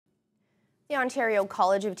The Ontario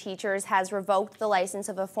College of Teachers has revoked the license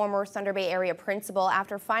of a former Thunder Bay area principal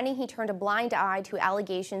after finding he turned a blind eye to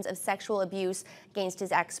allegations of sexual abuse against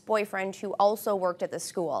his ex-boyfriend, who also worked at the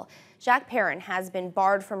school. Jacques Perrin has been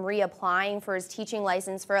barred from reapplying for his teaching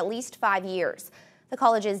license for at least 5 years. The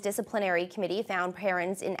college's disciplinary committee found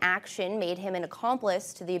Perrin's inaction made him an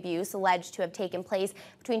accomplice to the abuse alleged to have taken place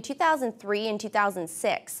between 2003 and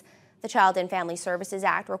 2006. The Child and Family Services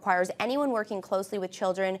Act requires anyone working closely with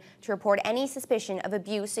children to report any suspicion of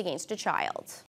abuse against a child.